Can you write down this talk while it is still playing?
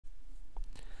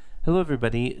Hello,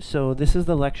 everybody. So this is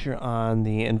the lecture on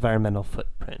the environmental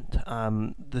footprint.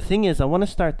 The thing is, I want to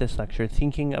start this lecture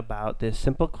thinking about this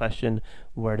simple question: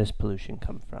 where does pollution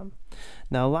come from?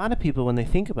 Now, a lot of people, when they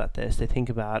think about this, they think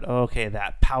about, oh, okay,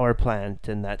 that power plant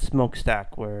and that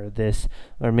smokestack where this,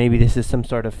 or maybe this is some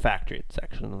sort of factory. It's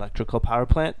actually an electrical power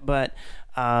plant, but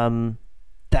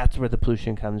that's where the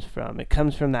pollution comes from. It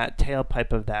comes from that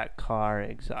tailpipe of that car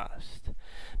exhaust.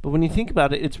 But when you think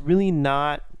about it, it's really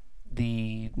not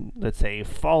the, let's say,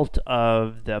 fault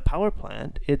of the power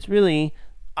plant. It's really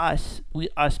us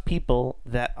people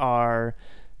that are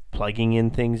plugging in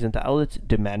things into outlets,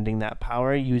 demanding that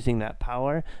power, using that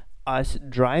power, us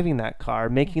driving that car,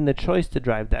 making the choice to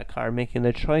drive that car, making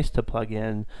the choice to plug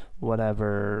in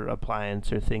whatever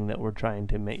appliance or thing that we're trying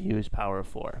to use power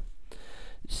for.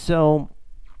 So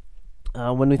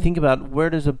when we think about where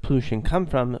does the pollution come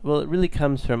from, well, it really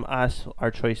comes from us, our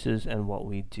choices, and what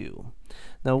we do.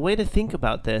 Now, a way to think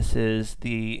about this is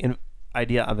the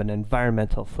idea of an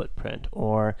environmental footprint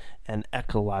or an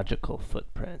ecological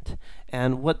footprint.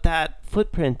 And what that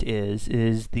footprint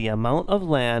is the amount of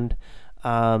land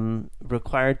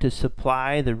required to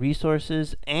supply the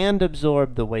resources and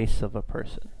absorb the waste of a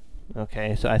person.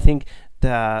 Okay, so I think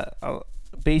the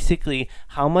basically,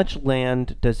 how much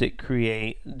land does it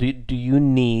create? Do you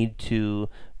need to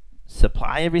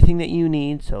supply everything that you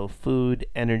need? So food,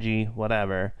 energy,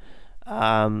 whatever,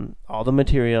 all the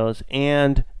materials,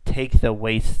 and take the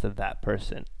waste of that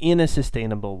person in a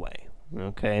sustainable way.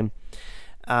 Okay,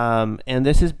 and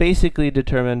this is basically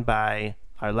determined by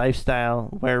our lifestyle,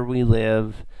 where we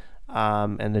live,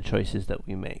 and the choices that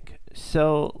we make.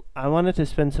 So I wanted to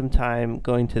spend some time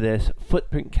going to this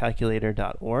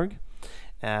footprintcalculator.org.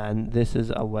 And this is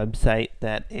a website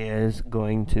that is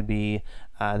going to be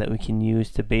that we can use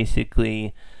to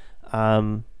basically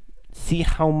see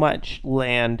how much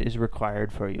land is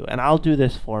required for you. And I'll do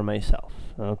this for myself,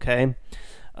 okay?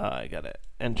 I gotta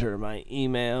enter my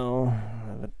email. I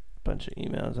have a bunch of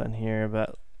emails on here,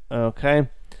 but okay.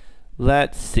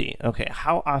 Let's see. Okay,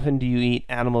 how often do you eat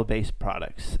animal-based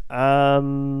products?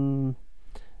 Really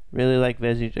like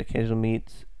veggies, occasional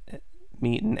meats.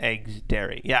 Meat and eggs,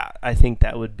 dairy. Yeah, I think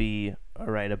that would be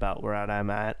right about where I'm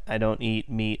at. I don't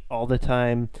eat meat all the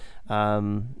time.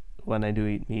 When I do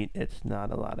eat meat, it's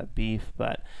not a lot of beef.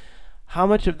 But how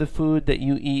much of the food that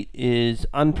you eat is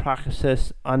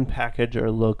unprocessed, unpackaged,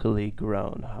 or locally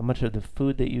grown? How much of the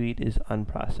food that you eat is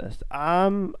unprocessed?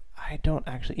 I don't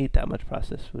actually eat that much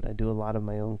processed food. I do a lot of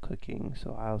my own cooking,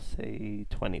 so I'll say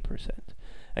 20%.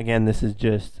 Again, this is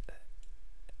just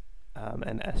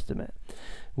an estimate.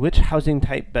 Which housing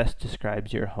type best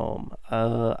describes your home?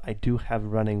 I do have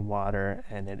running water,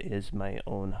 and it is my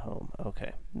own home.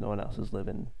 Okay, no one else is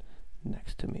living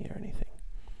next to me or anything.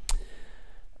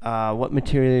 What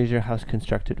material is your house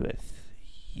constructed with?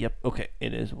 Yep, okay,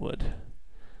 it is wood.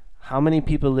 How many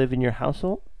people live in your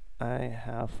household? I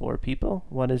have 4 people.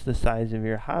 What is the size of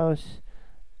your house?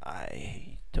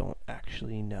 I don't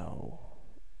actually know.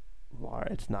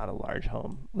 It's not a large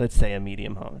home. Let's say a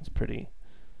medium home. It's pretty,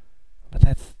 but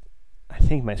I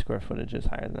think my square footage is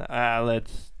higher than that. I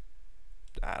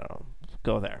don't know,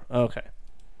 go there. Okay.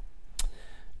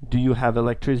 Do you have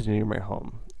electricity in your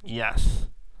home? Yes.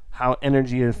 How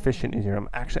energy efficient is your home?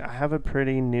 Actually, I have a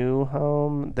pretty new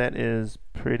home that is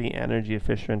pretty energy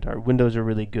efficient. Our windows are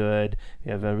really good.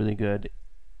 We have a really good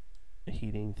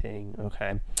heating thing.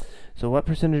 Okay. So what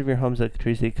percentage of your home's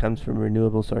electricity comes from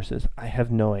renewable sources? I have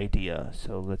no idea.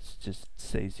 So let's just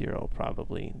say 0,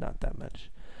 probably not that much.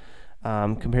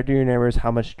 Compared to your neighbors, how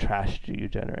much trash do you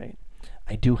generate?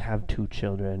 I do have 2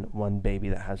 children, 1 baby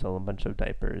that has a whole bunch of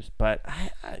diapers, but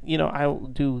I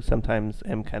do sometimes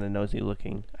am kind of nosy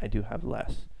looking. I do have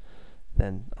less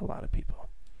than a lot of people.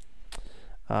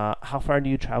 How far do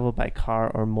you travel by car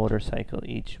or motorcycle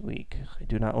each week? I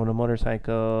do not own a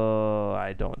motorcycle.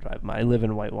 I don't drive. I live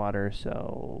in Whitewater,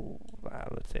 so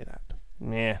let's say that.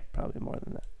 Probably more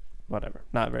than that. Whatever.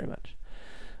 Not very much.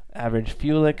 Average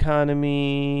fuel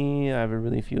economy. I have a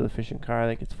really fuel efficient car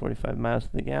that gets 45 miles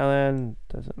to the gallon.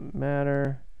 Doesn't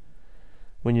matter.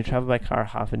 When you travel by car,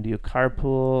 how often do you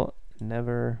carpool?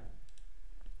 Never.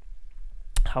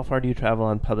 How far do you travel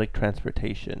on public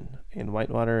transportation? In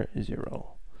Whitewater,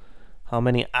 0. How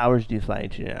many hours do you fly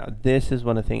each year? Now, this is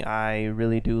one of the things I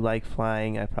really do like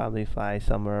flying. I probably fly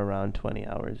somewhere around 20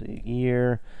 hours a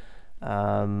year.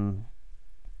 I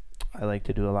like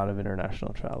to do a lot of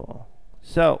international travel.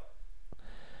 So,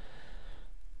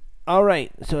 all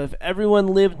right. So if everyone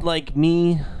lived like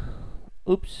me,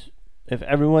 if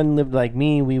everyone lived like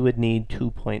me, we would need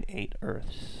 2.8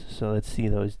 Earths. So let's see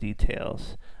those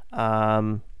details.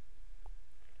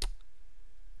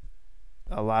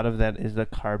 a lot of that is the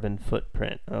carbon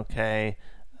footprint, okay?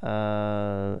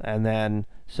 And then,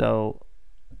 so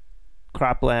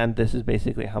cropland, this is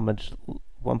basically how much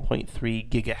 1.3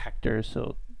 gigahectares,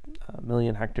 so a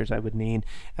million hectares I would need.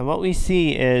 And what we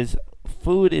see is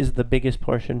food is the biggest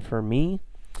portion for me,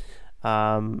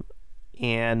 and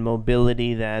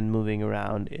mobility, then moving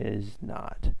around, is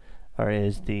not, or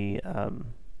is the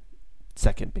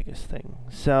second biggest thing.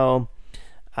 So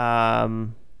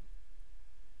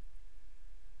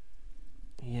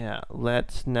yeah,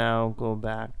 let's now go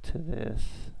back to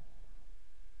this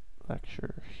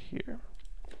lecture here.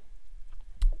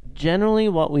 Generally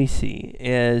what we see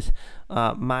is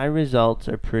my results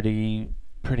are pretty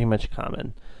much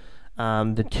common.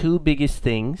 The two biggest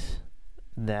things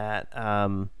that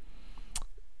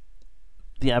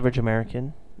the average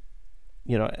American,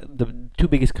 the two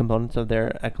biggest components of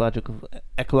their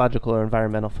ecological or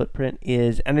environmental footprint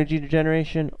is energy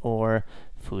generation or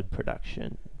food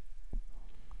production.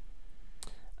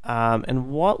 And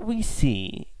what we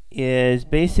see is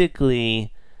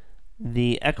basically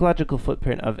the ecological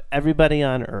footprint of everybody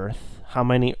on Earth. How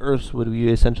many Earths would we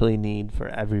essentially need for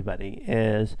everybody?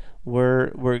 Is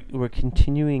we're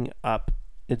continuing up.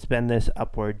 It's been this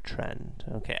upward trend.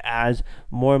 Okay, as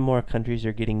more and more countries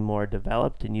are getting more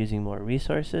developed and using more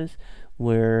resources,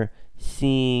 we're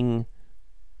seeing,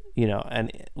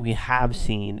 and we have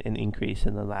seen an increase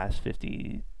in the last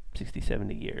 50, 60,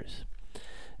 70 years.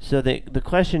 So the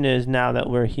question is, now that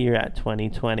we're here at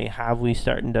 2020, have we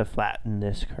started to flatten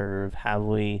this curve? Have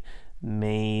we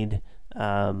made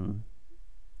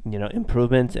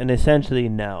improvements? And essentially,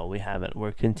 no, we haven't.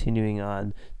 We're continuing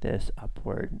on this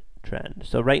upward trend.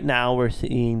 So right now we're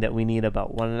seeing that we need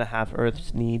about 1.5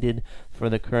 Earths needed for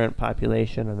the current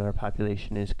population, and our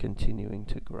population is continuing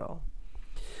to grow.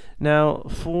 Now,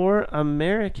 for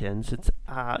Americans, it's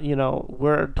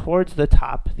we're towards the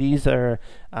top. These are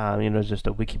just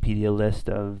a Wikipedia list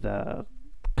of the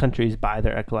countries by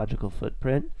their ecological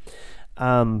footprint,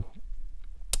 and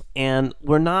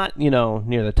we're not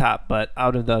near the top. But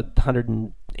out of the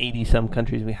 180 some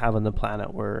countries we have on the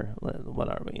planet, we're, what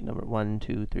are we? Number 1,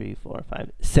 2, 3, 4,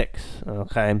 5, 6.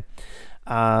 Okay.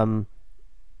 And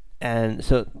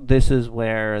so this is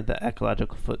where the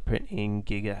ecological footprint in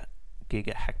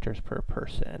gigahectares per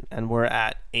person, and we're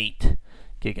at 8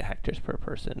 gigahectares per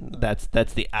person. That's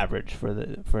the average for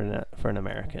an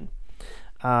American.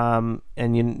 And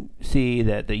you see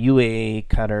that the UAE,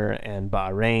 Qatar, and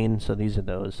Bahrain, so these are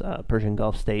those Persian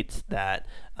Gulf states that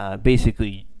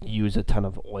basically use a ton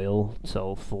of oil.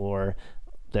 So for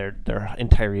their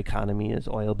entire economy is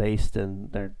oil based,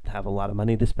 and they have a lot of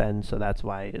money to spend, so that's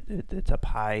why it's up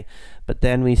high. But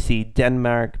then we see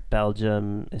Denmark,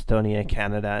 Belgium, Estonia,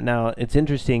 Canada. Now it's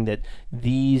interesting that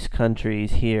these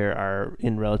countries here are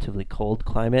in relatively cold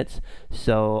climates,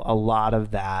 so a lot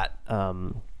of that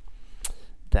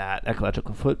that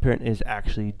ecological footprint is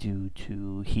actually due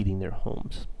to heating their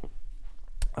homes.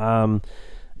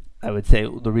 I would say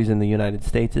the reason the United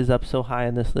States is up so high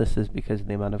on this list is because of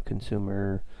the amount of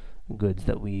consumer goods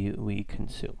that we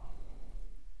consume.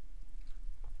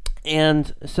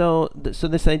 And so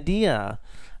this idea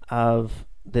of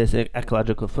this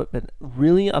ecological footprint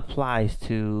really applies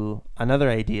to another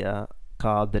idea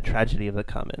called the tragedy of the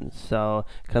commons. So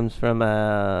it comes from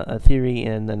a theory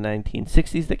in the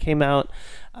 1960s that came out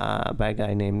by a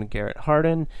guy named Garrett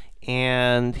Hardin,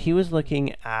 and he was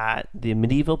looking at the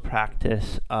medieval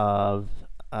practice of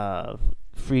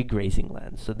free grazing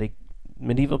lands. So the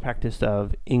medieval practice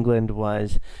of England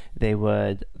was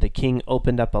the king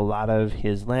opened up a lot of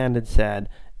his land and said,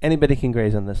 anybody can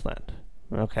graze on this land.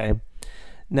 Okay.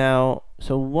 Now,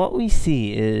 so what we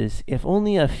see is if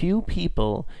only a few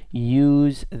people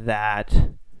use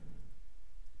that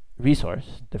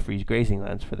resource, the free grazing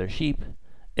lands, for their sheep,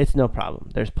 it's no problem.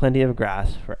 There's plenty of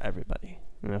grass for everybody.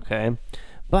 Okay.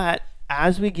 But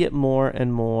as we get more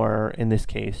and more, in this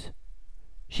case,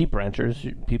 sheep ranchers,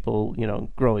 people,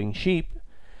 growing sheep,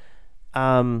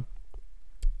 it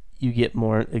gets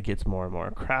more and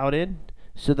more crowded.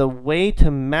 So the way to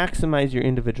maximize your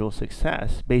individual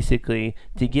success, basically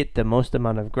to get the most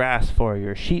amount of grass for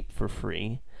your sheep for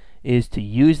free, is to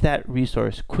use that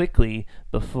resource quickly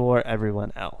before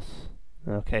everyone else.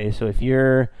 Okay, so if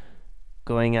you're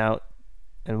going out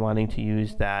and wanting to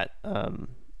use that,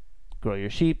 grow your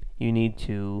sheep, you need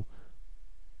to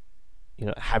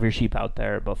have your sheep out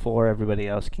there before everybody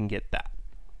else can get that.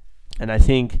 And I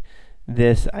think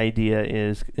this idea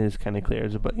is kind of clear.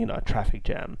 It's about a traffic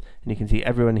jam, and you can see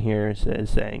everyone here is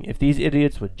saying, if these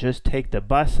idiots would just take the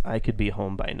bus, I could be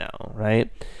home by now,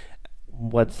 right?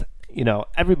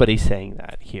 Everybody's saying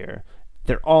that here.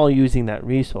 They're all using that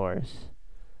resource,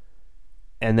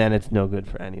 and then it's no good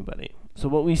for anybody. So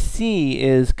what we see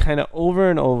is kind of over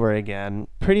and over again,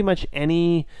 pretty much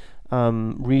any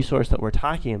resource that we're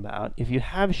talking about, if you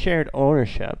have shared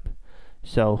ownership,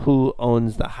 so who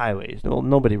owns the highways? Well,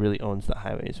 nobody really owns the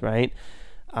highways, right?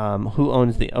 Who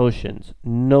owns the oceans?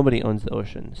 Nobody owns the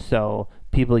oceans. So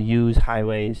people use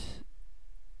highways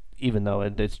even though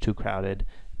it's too crowded.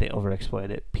 They overexploit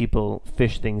it. People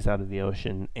fish things out of the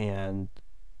ocean and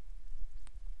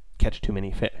catch too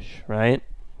many fish, right?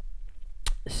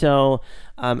 So,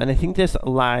 and I think this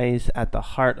lies at the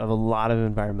heart of a lot of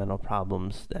environmental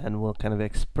problems, and we'll kind of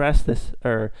express this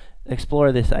or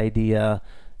explore this idea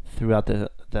throughout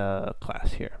the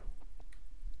class here.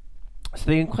 So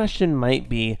the question might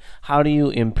be, how do you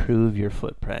improve your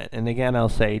footprint? And again, I'll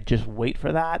say just wait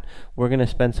for that. We're going to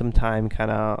spend some time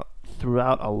kind of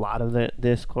throughout a lot of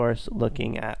this course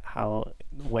looking at how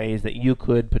ways that you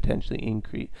could potentially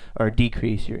increase or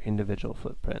decrease your individual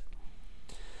footprint.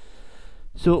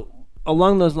 So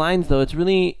along those lines, though, it's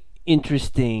really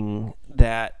interesting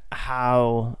that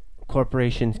how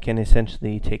corporations can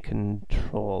essentially take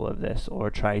control of this or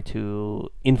try to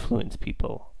influence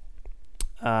people.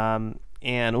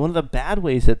 And one of the bad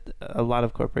ways that a lot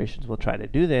of corporations will try to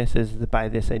do this is by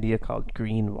this idea called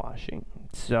greenwashing.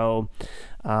 So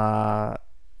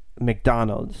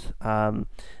McDonald's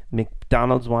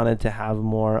wanted to have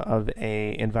more of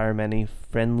a environmentally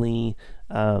friendly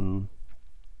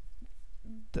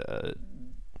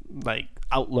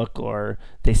outlook, or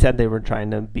they said they were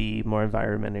trying to be more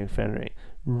environmentally friendly.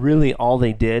 Really, all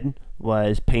they did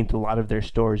was paint a lot of their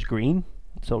stores green.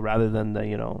 So rather than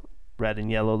the red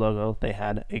and yellow logo, they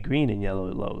had a green and yellow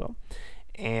logo,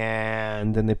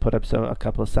 and then they put up a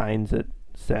couple of signs that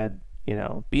said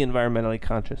be environmentally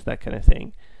conscious, that kind of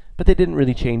thing. But they didn't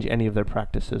really change any of their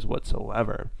practices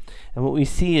whatsoever. And what we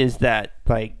see is that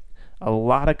a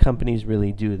lot of companies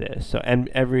really do this. So, and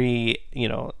every,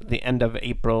 the end of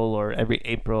April or every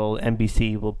April,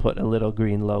 NBC will put a little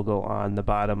green logo on the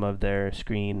bottom of their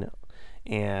screen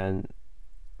and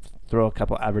throw a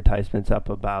couple advertisements up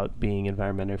about being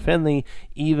environmentally friendly,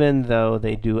 even though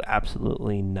they do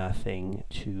absolutely nothing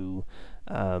to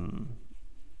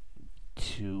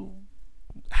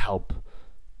help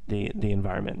the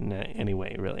environment in any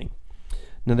way, really.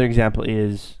 Another example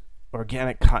is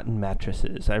organic cotton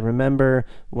mattresses. I remember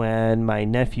when my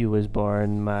nephew was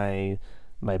born, my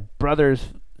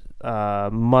brother's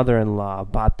mother-in-law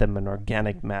bought them an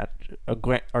organic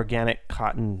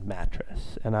cotton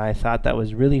mattress, and I thought that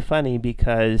was really funny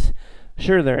because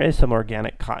sure, there is some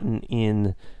organic cotton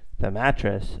in the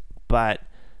mattress, but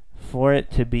for it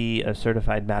to be a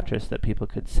certified mattress that people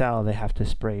could sell, they have to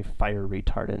spray fire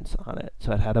retardants on it.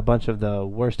 So it had a bunch of the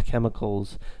worst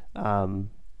chemicals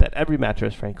that every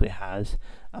mattress frankly has,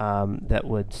 that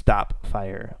would stop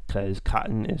fire, because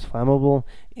cotton is flammable,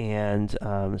 and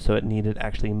so it needed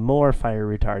actually more fire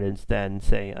retardants than,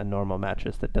 say, a normal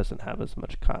mattress that doesn't have as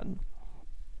much cotton.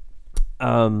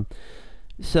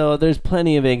 So there's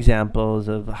plenty of examples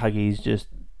of Huggies just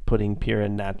putting pure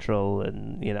and natural,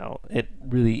 and it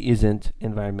really isn't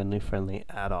environmentally friendly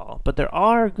at all. But there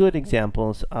are good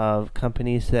examples of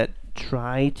companies that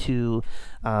try to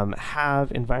have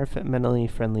environmentally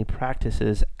friendly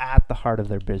practices at the heart of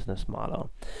their business model.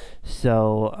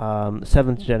 So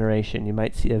Seventh Generation, you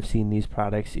might have seen these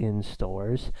products in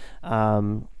stores.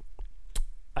 I've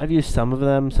used some of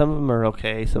them. Some of them are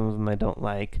okay, some of them I don't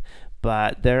like,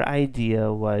 but their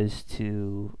idea was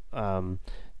to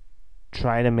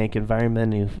try to make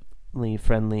environmentally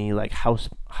friendly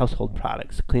household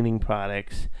products, cleaning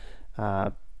products,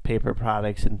 paper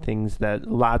products, and things that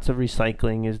lots of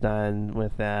recycling is done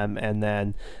with them, and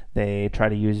then they try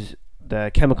to use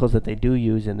the chemicals that they do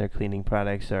use in their cleaning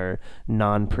products are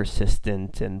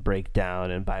non-persistent and break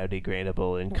down and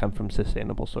biodegradable and come from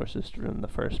sustainable sources in the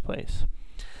first place.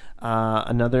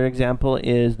 Another example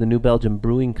is the New Belgium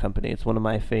Brewing Company. It's one of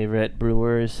my favorite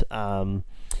brewers.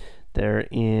 They're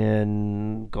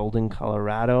in Golden,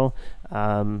 Colorado,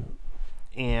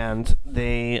 and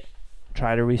they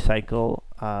try to recycle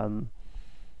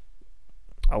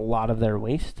a lot of their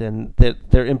waste, and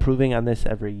they're improving on this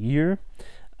every year,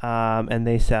 and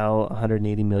they sell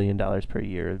 $180 million per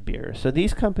year of beer. So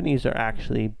these companies are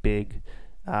actually big,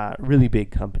 really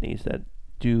big companies that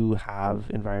do have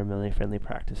environmentally friendly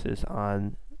practices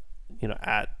on,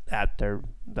 at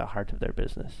the heart of their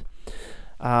business.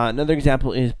 Another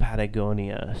example is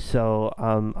Patagonia. So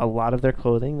a lot of their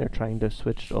clothing, they're trying to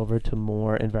switch over to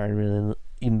more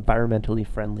environmentally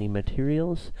friendly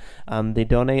materials. They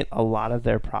donate a lot of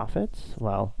their profits.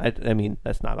 Well, I mean,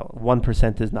 that's not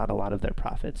 1% is not a lot of their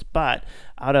profits, but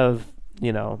out of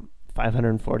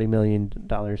 $540 million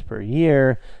per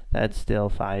year, that's still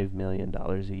 $5 million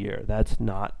a year. That's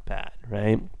not bad,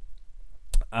 right?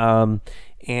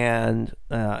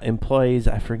 Employees,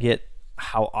 I forget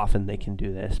how often they can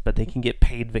do this, but they can get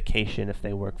paid vacation if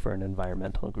they work for an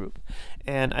environmental group.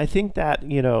 And I think that,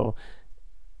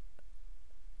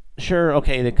 sure,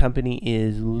 okay, the company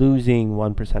is losing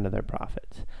 1% of their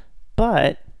profits,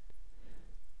 but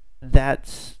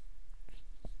it's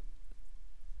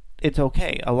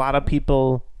okay. A lot of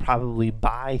people probably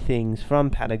buy things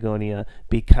from Patagonia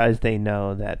because they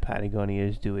know that Patagonia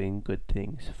is doing good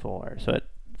things for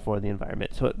the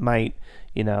environment. So it might,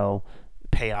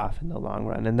 pay off in the long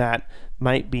run, and that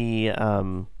might be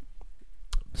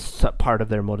part of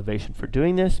their motivation for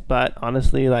doing this. But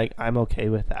honestly, I'm okay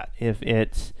with that. If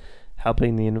it's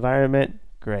helping the environment,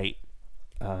 great.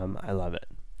 I love it.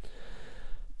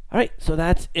 All right, so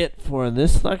that's it for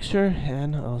this lecture,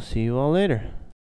 and I'll see you all later.